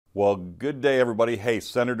Well, good day, everybody. Hey,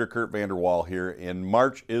 Senator Curt VanderWall here, and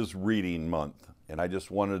March is reading month, and I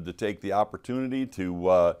just wanted to take the opportunity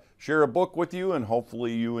to share a book with you, and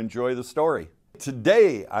hopefully you enjoy the story.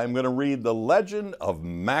 Today, I'm going to read The Legend of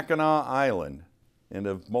Mackinac Island, and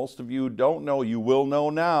if most of you don't know, you will know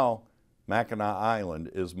now, Mackinac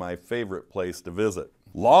Island is my favorite place to visit.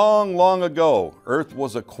 Long, long ago, Earth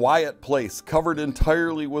was a quiet place covered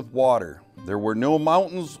entirely with water. There were no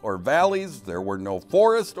mountains or valleys, there were no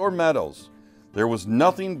forests or meadows. There was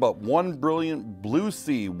nothing but one brilliant blue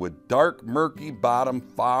sea with dark, murky bottom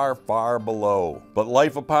far, far below. But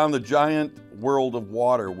life upon the giant world of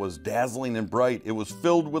water was dazzling and bright. It was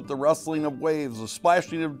filled with the rustling of waves, the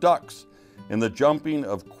splashing of ducks, and the jumping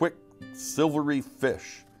of quick, silvery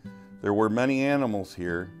fish. There were many animals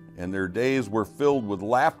here, and their days were filled with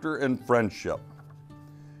laughter and friendship.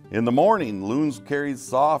 In the morning, loons carried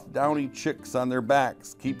soft, downy chicks on their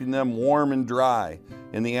backs, keeping them warm and dry.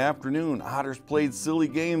 In the afternoon, otters played silly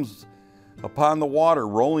games upon the water,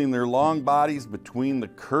 rolling their long bodies between the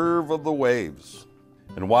curve of the waves.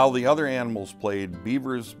 And while the other animals played,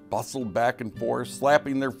 beavers bustled back and forth,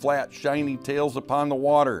 slapping their flat, shiny tails upon the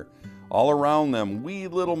water. All around them, wee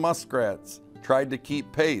little muskrats tried to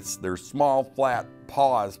keep pace, their small, flat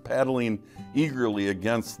paws paddling eagerly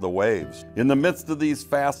against the waves. In the midst of these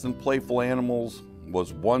fast and playful animals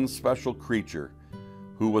was one special creature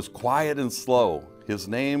who was quiet and slow. His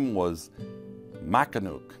name was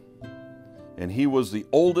Mackinac, and he was the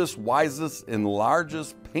oldest, wisest, and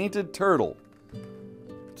largest painted turtle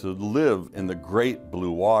to live in the great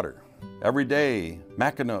blue water. Every day,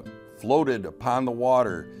 Mackinac floated upon the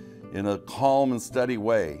water in a calm and steady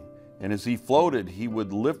way. And as he floated, he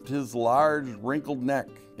would lift his large, wrinkled neck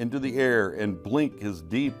into the air and blink his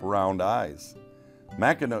deep, round eyes.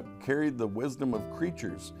 Mackinac carried the wisdom of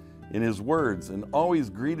creatures in his words and always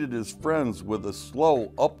greeted his friends with a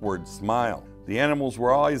slow, upward smile. The animals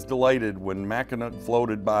were always delighted when Mackinac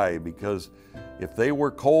floated by, because if they were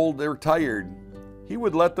cold or tired, he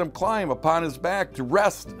would let them climb upon his back to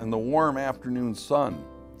rest in the warm afternoon sun.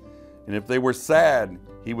 And if they were sad,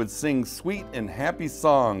 he would sing sweet and happy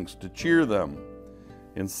songs to cheer them.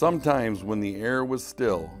 And sometimes when the air was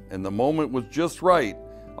still and the moment was just right,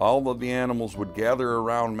 all of the animals would gather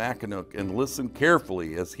around Mackinac and listen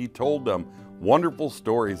carefully as he told them wonderful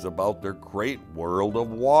stories about their great world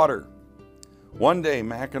of water. One day,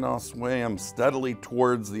 Mackinac swam steadily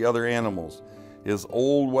towards the other animals. His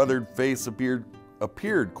old weathered face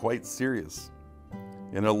appeared quite serious.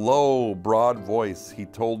 In a low, broad voice, he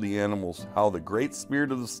told the animals how the Great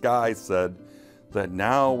Spirit of the Sky said that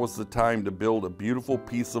now was the time to build a beautiful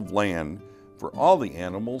piece of land for all the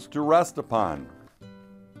animals to rest upon.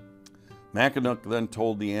 Mackinac then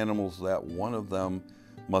told the animals that one of them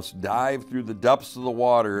must dive through the depths of the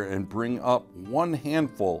water and bring up one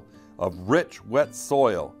handful of rich, wet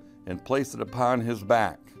soil and place it upon his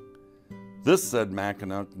back. This, said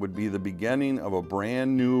Mackinac, would be the beginning of a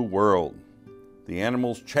brand new world. The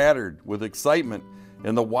animals chattered with excitement,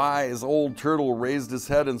 and the wise old turtle raised his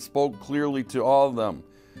head and spoke clearly to all of them.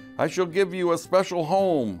 I shall give you a special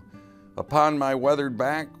home upon my weathered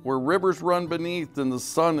back, where rivers run beneath and the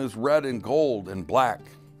sun is red and gold and black,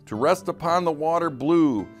 to rest upon the water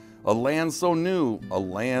blue, a land so new, a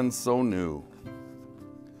land so new.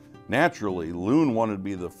 Naturally, Loon wanted to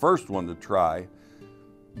be the first one to try,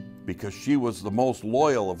 because she was the most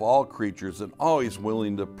loyal of all creatures and always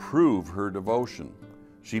willing to prove her devotion.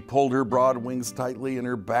 She pulled her broad wings tightly and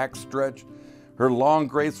her back stretched her long,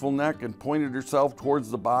 graceful neck and pointed herself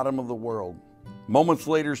towards the bottom of the world. Moments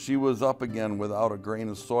later, she was up again without a grain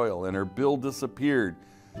of soil, and her bill disappeared.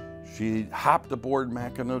 She hopped aboard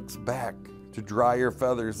Mackinac's back to dry her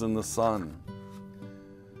feathers in the sun.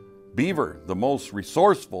 Beaver, the most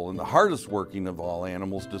resourceful and the hardest working of all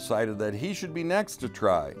animals, decided that he should be next to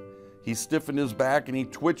try. He stiffened his back and he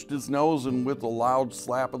twitched his nose, and with a loud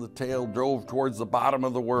slap of the tail drove towards the bottom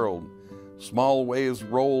of the world. Small waves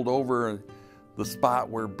rolled over the spot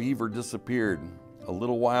where Beaver disappeared. A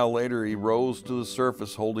little while later, he rose to the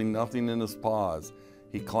surface holding nothing in his paws.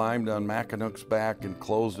 He climbed on Mackinac's back and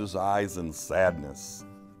closed his eyes in sadness.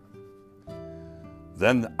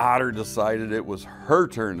 Then the otter decided it was her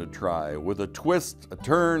turn to try. With a twist, a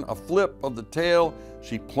turn, a flip of the tail,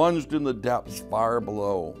 she plunged in the depths far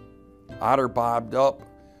below. Otter bobbed up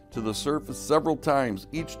to the surface several times,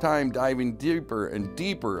 each time diving deeper and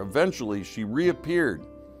deeper. Eventually, she reappeared,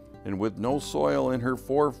 and with no soil in her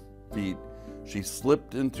forefeet, she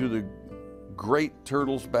slipped into the great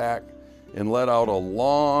turtle's back and let out a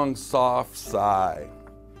long, soft sigh.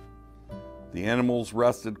 The animals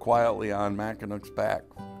rested quietly on Mackinac's back,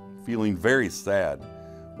 feeling very sad.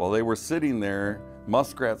 While they were sitting there,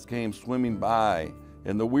 Muskrats came swimming by,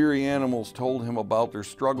 and the weary animals told him about their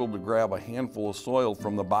struggle to grab a handful of soil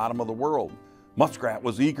from the bottom of the world. Muskrat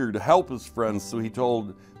was eager to help his friends, so he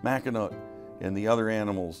told Mackinac and the other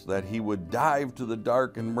animals that he would dive to the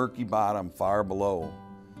dark and murky bottom far below.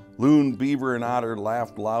 Loon, Beaver, and Otter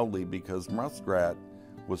laughed loudly because Muskrat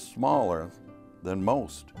was smaller than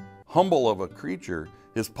most. Humble of a creature,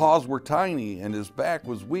 his paws were tiny and his back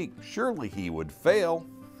was weak. Surely he would fail.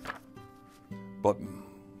 But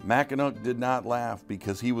Mackinac did not laugh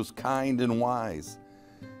because he was kind and wise,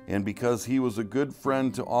 and because he was a good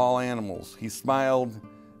friend to all animals. He smiled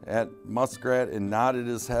at Muskrat and nodded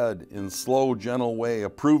his head in a slow, gentle way,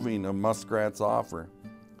 approving of Muskrat's offer.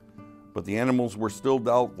 But the animals were still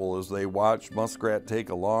doubtful as they watched Muskrat take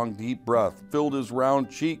a long, deep breath, filled his round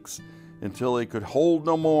cheeks until he could hold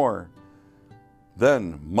no more.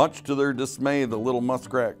 Then, much to their dismay, the little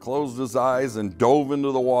Muskrat closed his eyes and dove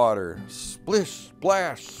into the water. Splish,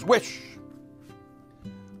 splash, swish!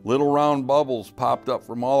 Little round bubbles popped up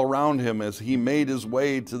from all around him as he made his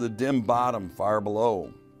way to the dim bottom far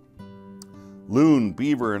below. Loon,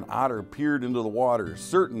 Beaver, and Otter peered into the water,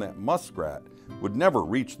 certain that Muskrat would never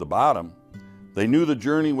reach the bottom. They knew the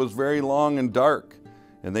journey was very long and dark,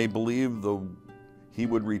 and they believed he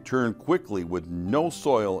would return quickly with no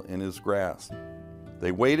soil in his grasp.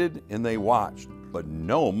 They waited and they watched, but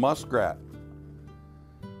no Muskrat.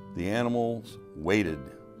 The animals waited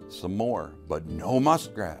some more, but no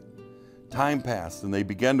Muskrat. Time passed and they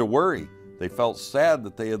began to worry. They felt sad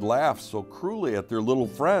that they had laughed so cruelly at their little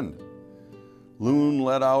friend. Loon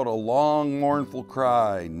let out a long, mournful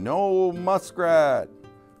cry, "No Muskrat!"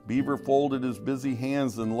 Beaver folded his busy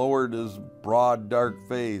hands and lowered his broad, dark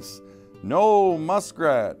face. "No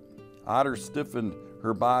Muskrat!" Otter stiffened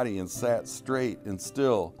her body and sat straight and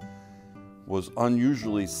still, was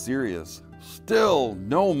unusually serious. Still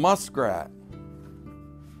no Muskrat.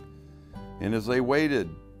 And as they waited,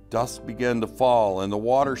 dusk began to fall and the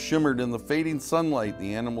water shimmered in the fading sunlight.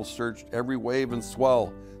 The animals searched every wave and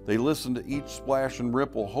swell. They listened to each splash and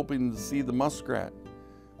ripple, hoping to see the Muskrat,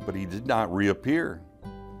 but he did not reappear.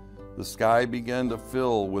 The sky began to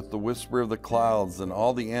fill with the whisper of the clouds, and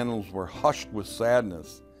all the animals were hushed with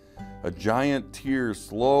sadness. A giant tear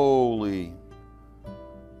slowly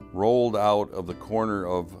rolled out of the corner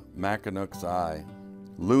of Mackinac's eye.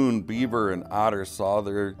 Loon, Beaver, and Otter saw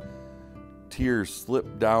their tears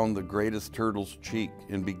slip down the greatest turtle's cheek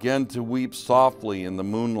and began to weep softly in the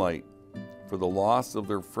moonlight for the loss of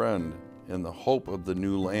their friend and the hope of the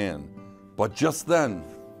new land. But just then,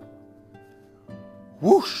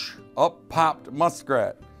 whoosh, up popped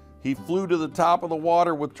Muskrat. He flew to the top of the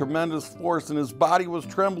water with tremendous force, and his body was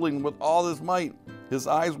trembling with all his might. His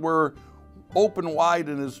eyes were open wide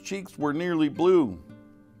and his cheeks were nearly blue.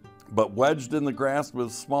 But wedged in the grasp of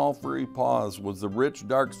his small furry paws was the rich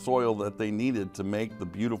dark soil that they needed to make the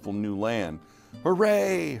beautiful new land.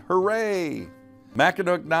 Hooray! Hooray!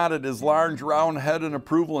 Mackinac nodded his large round head in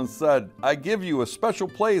approval and said, "I give you a special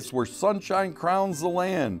place where sunshine crowns the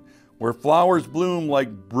land, where flowers bloom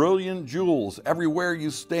like brilliant jewels everywhere you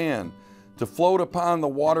stand, to float upon the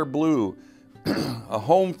water blue. A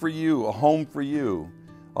home for you, a home for you."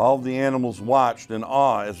 All the animals watched in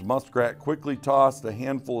awe as Muskrat quickly tossed a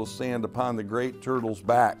handful of sand upon the great turtle's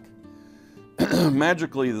back.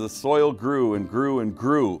 Magically, the soil grew and grew and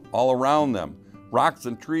grew all around them. Rocks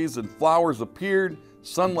and trees and flowers appeared.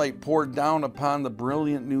 Sunlight poured down upon the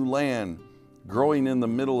brilliant new land, growing in the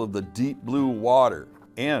middle of the deep blue water.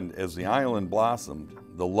 And as the island blossomed,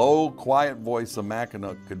 the low, quiet voice of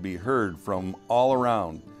Mackinac could be heard from all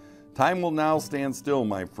around. "Time will now stand still,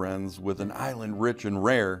 my friends, with an island rich and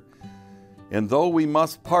rare. And though we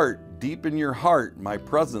must part, deep in your heart, my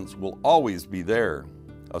presence will always be there.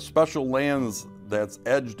 A special land that's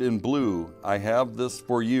edged in blue, I have this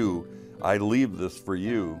for you, I leave this for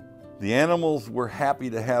you." The animals were happy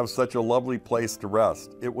to have such a lovely place to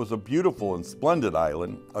rest. It was a beautiful and splendid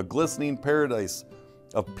island, a glistening paradise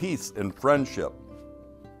of peace and friendship.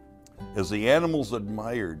 As the animals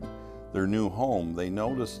admired their new home, they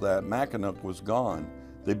noticed that Mackinac was gone.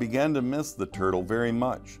 They began to miss the turtle very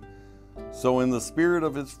much. So in the spirit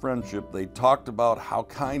of his friendship, they talked about how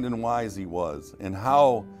kind and wise he was and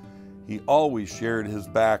how he always shared his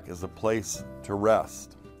back as a place to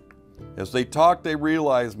rest. As they talked, they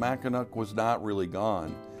realized Mackinac was not really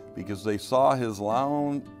gone because they saw his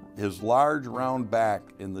large round back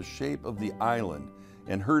in the shape of the island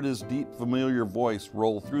and heard his deep familiar voice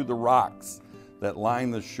roll through the rocks that line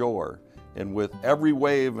the shore. And with every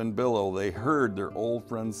wave and billow, they heard their old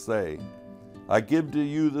friends say, "I give to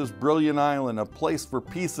you this brilliant island, a place for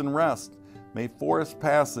peace and rest. May forest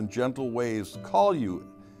paths and gentle waves call you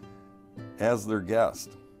as their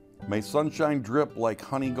guest. May sunshine drip like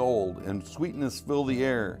honey gold and sweetness fill the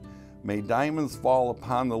air. May diamonds fall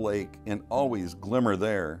upon the lake and always glimmer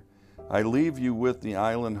there. I leave you with the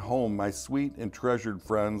island home, my sweet and treasured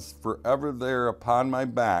friends, forever there upon my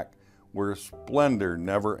back where splendor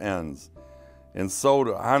never ends. And so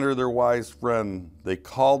to honor their wise friend, they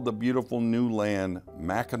called the beautiful new land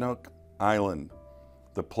Mackinac Island,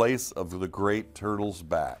 the place of the great turtle's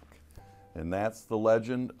back. And that's the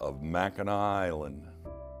legend of Mackinac Island.